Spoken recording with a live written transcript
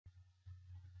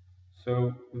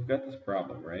So we've got this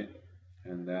problem, right?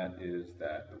 And that is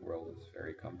that the world is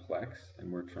very complex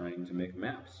and we're trying to make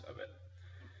maps of it.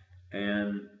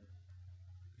 And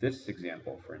this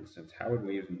example, for instance, how would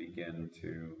we even begin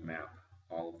to map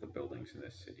all of the buildings in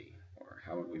this city? Or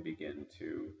how would we begin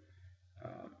to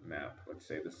map, let's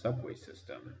say, the subway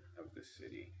system of this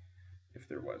city, if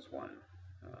there was one,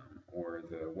 or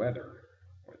the weather,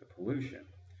 or the pollution?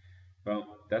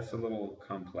 Well, that's a little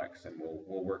complex, and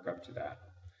we'll work up to that.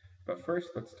 But first,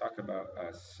 let's talk about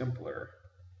a simpler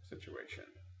situation.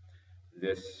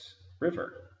 This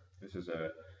river. This is a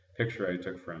picture I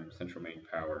took from Central Maine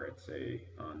Power. It's a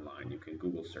online. You can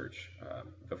Google search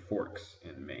the Forks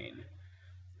in Maine,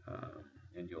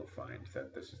 and you'll find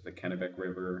that this is the Kennebec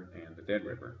River and the Dead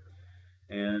River.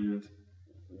 And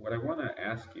what I want to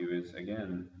ask you is,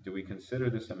 again, do we consider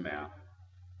this a map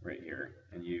right here?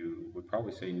 And you would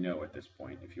probably say no at this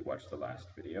point if you watched the last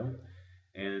video.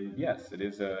 And yes,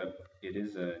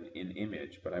 an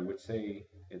image, but I would say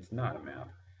it's not a map.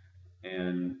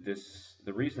 And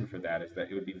the reason for that is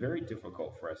that it would be very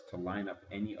difficult for us to line up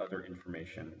any other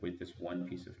information with this one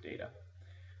piece of data.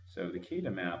 So the key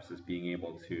to maps is being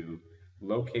able to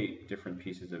locate different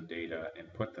pieces of data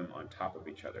and put them on top of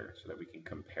each other so that we can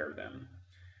compare them.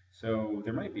 So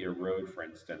there might be a road, for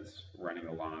instance, running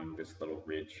along this little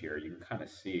ridge here. You can kind of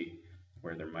see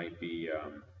where there might be,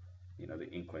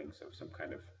 the inklings of some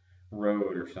kind of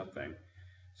road or something.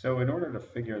 So in order to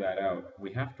figure that out,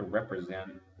 we have to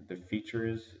represent the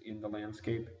features in the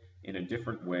landscape in a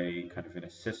different way, kind of in a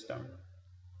system.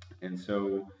 And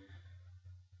so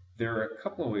there are a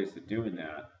couple of ways of doing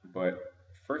that, but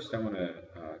first I want to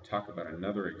talk about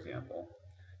another example.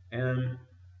 And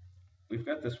we've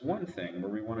got this one thing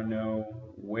where we want to know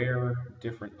where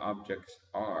different objects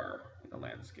are in the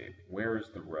landscape. Where is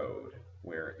the road?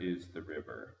 Where is the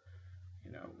river?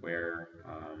 Where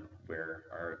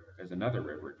is another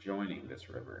river joining this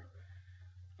river?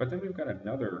 But then we've got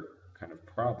another kind of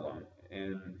problem,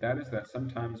 and that is that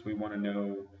sometimes we want to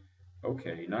know,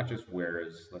 okay, not just where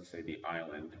is, let's say, the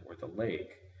island or the lake,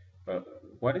 but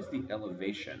what is the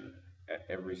elevation at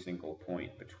every single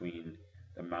point between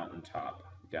the mountaintop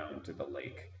down to the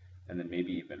lake, and then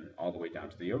maybe even all the way down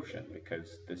to the ocean,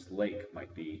 because this lake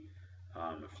might be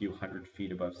a few hundred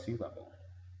feet above sea level,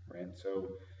 right? So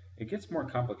it gets more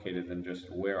complicated than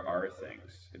just where are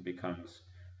things. It becomes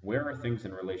where are things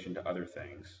in relation to other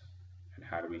things, and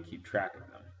how do we keep track of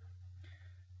them?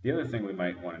 The other thing we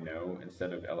might want to know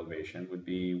instead of elevation would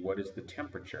be what is the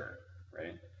temperature,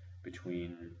 right,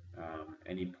 between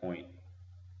any point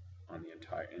on the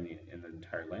entire in the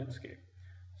entire landscape.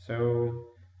 So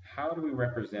how do we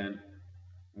represent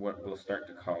what we'll start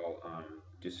to call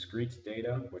discrete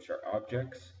data, which are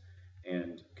objects,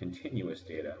 and continuous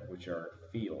data, which are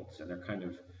fields, and they're kind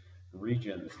of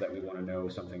regions that we want to know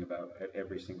something about at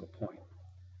every single point.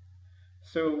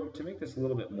 So to make this a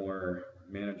little bit more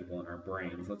manageable in our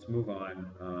brains, let's move on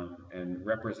and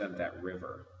represent that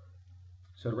river.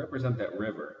 So to represent that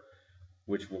river,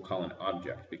 which we'll call an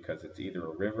object because it's either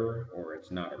a river or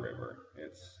it's not a river.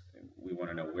 We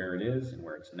want to know where it is and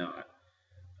where it's not.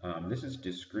 This is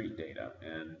discrete data,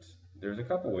 and there's a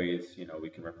couple ways we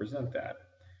can represent that.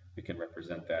 We can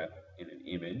represent that in an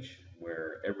image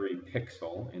where every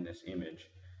pixel in this image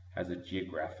has a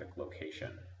geographic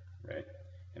location, right,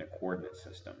 in a coordinate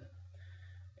system.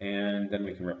 And then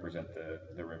we can represent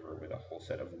the river with a whole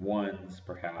set of ones,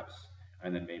 perhaps,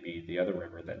 and then maybe the other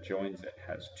river that joins it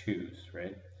has twos,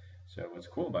 right? So what's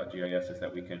cool about GIS is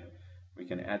that we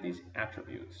can add these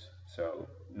attributes. So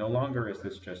no longer is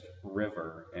this just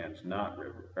river and not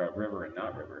river, river and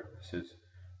not river. This is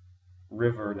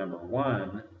river number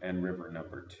 1 and river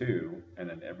number 2, and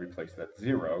then every place that's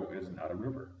 0 is not a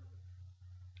river.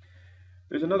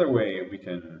 There's another way we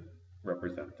can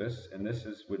represent this, and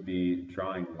would be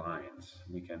drawing lines.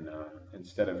 We can,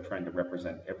 instead of trying to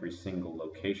represent every single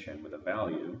location with a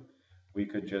value, we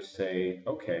could just say,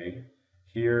 okay,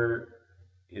 here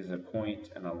is a point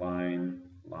and a line,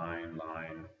 line,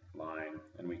 line, line,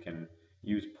 and we can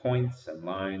use points and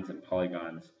lines and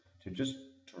polygons to just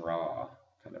draw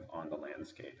kind of on the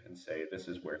landscape and say this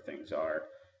is where things are,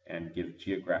 and give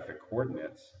geographic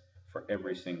coordinates for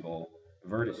every single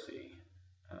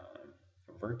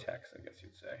vertex, I guess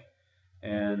you'd say.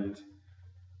 And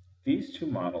these two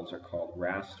models are called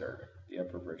raster. The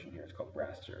upper version here is called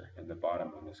raster, and the bottom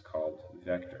one is called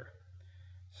vector.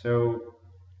 So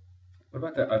what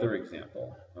about the other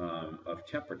example of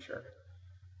temperature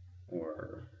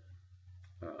or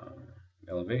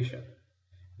elevation?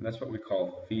 And that's what we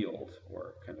call field,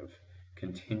 or kind of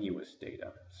continuous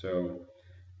data. So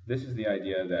this is the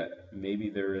idea that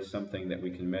maybe there is something that we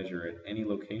can measure at any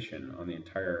location on the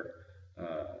entire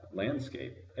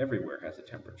landscape everywhere has a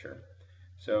temperature.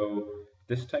 So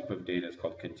this type of data is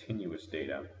called continuous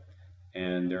data.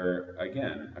 And there are,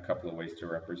 again, a couple of ways to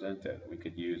represent it. We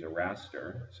could use a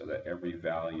raster so that every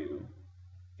value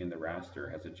in the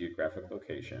raster has a geographic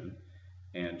location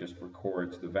and just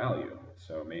records the value.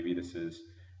 So maybe this is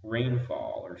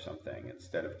rainfall or something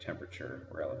instead of temperature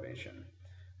or elevation.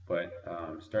 But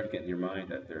start to get in your mind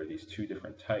that there are these two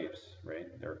different types, right?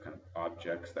 There are kind of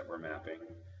objects that we're mapping,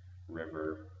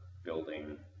 river,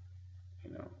 building,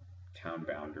 you know, town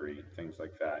boundary, things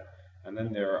like that. And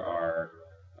then there are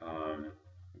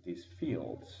these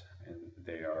fields, and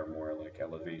they are more like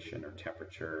elevation or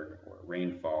temperature or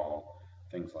rainfall,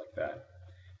 things like that.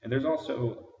 And there's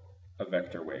also a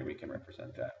vector way we can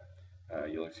represent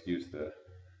that. You'll excuse the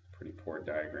pretty poor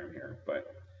diagram here, but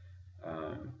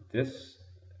this,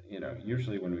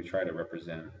 usually when we try to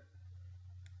represent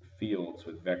fields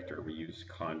with vector, we use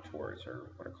contours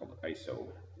or what are called iso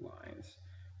lines,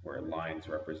 where lines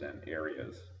represent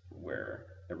areas where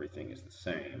everything is the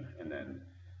same, and then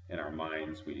in our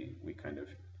minds we kind of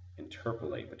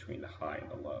interpolate between the high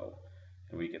and the low,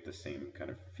 and we get the same kind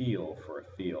of feel for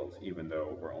a field, even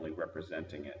though we're only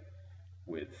representing it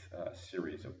with a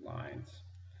series of lines.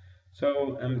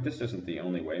 So this isn't the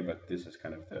only way, but this is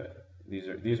kind of these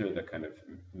are the kind of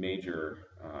major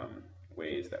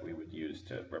ways that we would use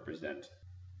to represent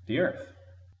the Earth.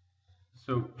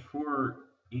 So for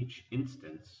each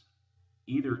instance,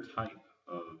 either type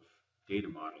of data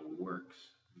model works.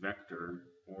 Vector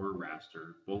or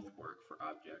raster both work for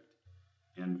object,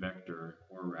 and vector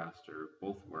or raster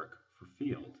both work for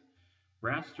field.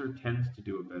 Raster tends to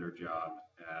do a better job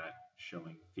at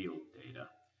showing field data,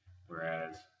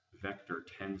 whereas vector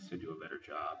tends to do a better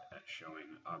job at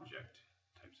showing object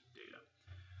types of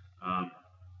data.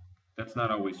 That's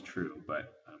not always true,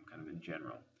 but kind of in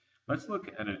general. Let's look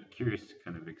at a curious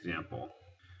kind of example.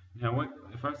 Now, what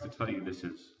if I was to tell you this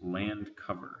is land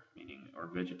cover, meaning or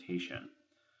vegetation?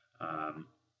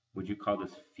 Would you call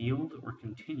this field or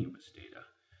continuous data?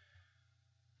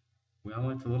 Well,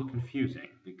 it's a little confusing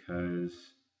because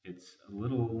it's a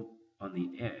little on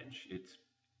the edge.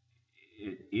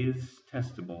 It is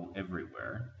testable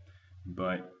everywhere,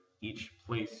 but each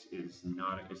place is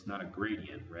not a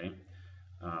gradient, right?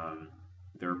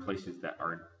 There are places that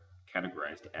are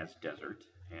categorized as desert,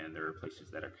 and there are places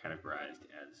that are categorized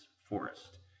as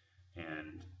forest,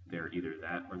 and they're either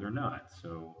that or they're not.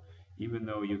 So even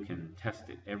though you can test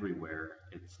it everywhere,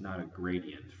 it's not a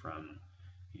gradient from,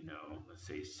 let's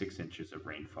say 6 inches of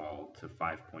rainfall to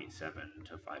 5.7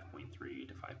 to 5.3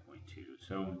 to 5.2.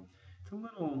 So it's a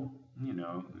little,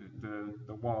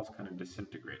 the walls kind of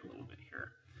disintegrate a little bit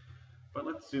here. But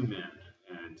let's zoom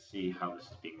in and see how this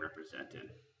is being represented.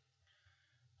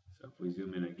 So if we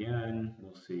zoom in again,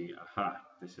 we'll see, aha,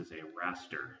 this is a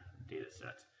raster data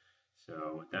set.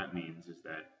 So what that means is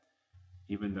that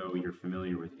even though you're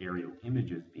familiar with aerial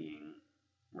images being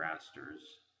rasters,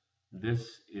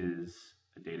 this is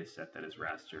a data set that is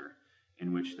raster,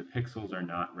 in which the pixels are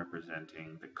not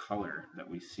representing the color that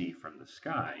we see from the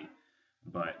sky,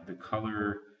 but the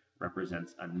color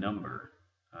represents a number,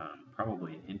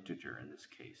 probably an integer in this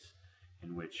case,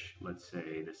 in which, let's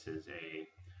say this is a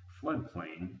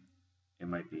floodplain. It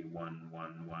might be 1,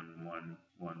 1, 1, 1, 1,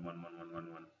 1, 1, 1,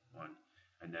 1, 1, 1.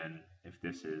 And then if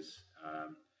this is,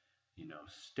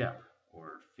 steppe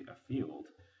or a field,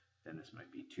 then this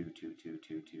might be 2, 2, 2,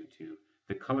 2, 2, 2.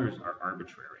 The colors are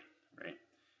arbitrary, right?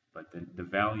 But the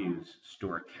values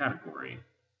store a category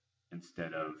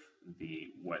instead of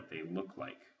what they look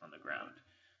like on the ground.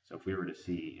 So if we were to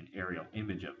see an aerial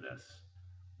image of this,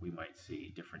 we might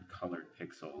see different colored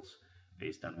pixels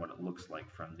based on what it looks like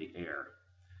from the air.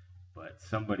 But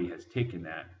somebody has taken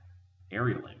that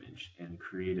aerial image and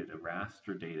created a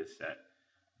raster data set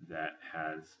that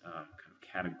has kind of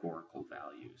categorical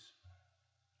values.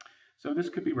 So this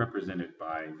could be represented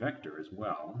by vector as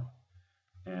well.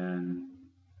 And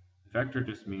vector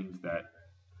just means that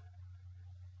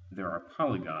there are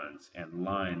polygons and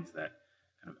lines that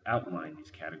kind of outline these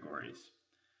categories.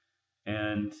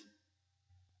 And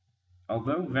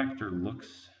although vector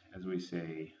looks, as we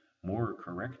say, more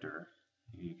correcter,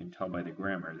 you can tell by the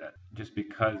grammar that just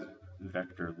because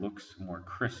vector looks more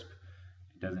crisp,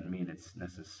 it doesn't mean it's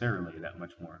necessarily that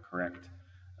much more correct.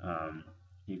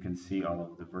 You can see all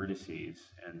of the vertices,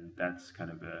 and that's kind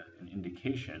of an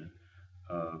indication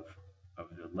of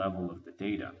the level of the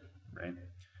data, right?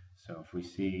 So if we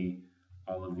see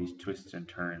all of these twists and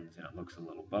turns and it looks a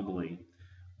little bubbly,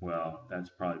 well, that's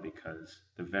probably because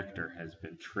the vector has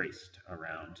been traced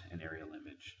around an aerial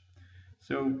image.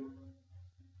 So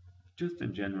just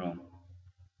in general,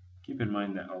 Keep in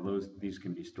mind that although these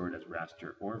can be stored as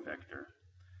raster or vector,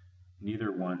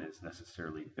 neither one is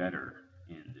necessarily better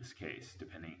in this case.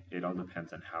 It all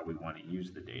depends on how we want to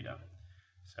use the data.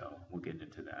 So we'll get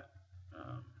into that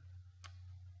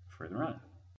further on.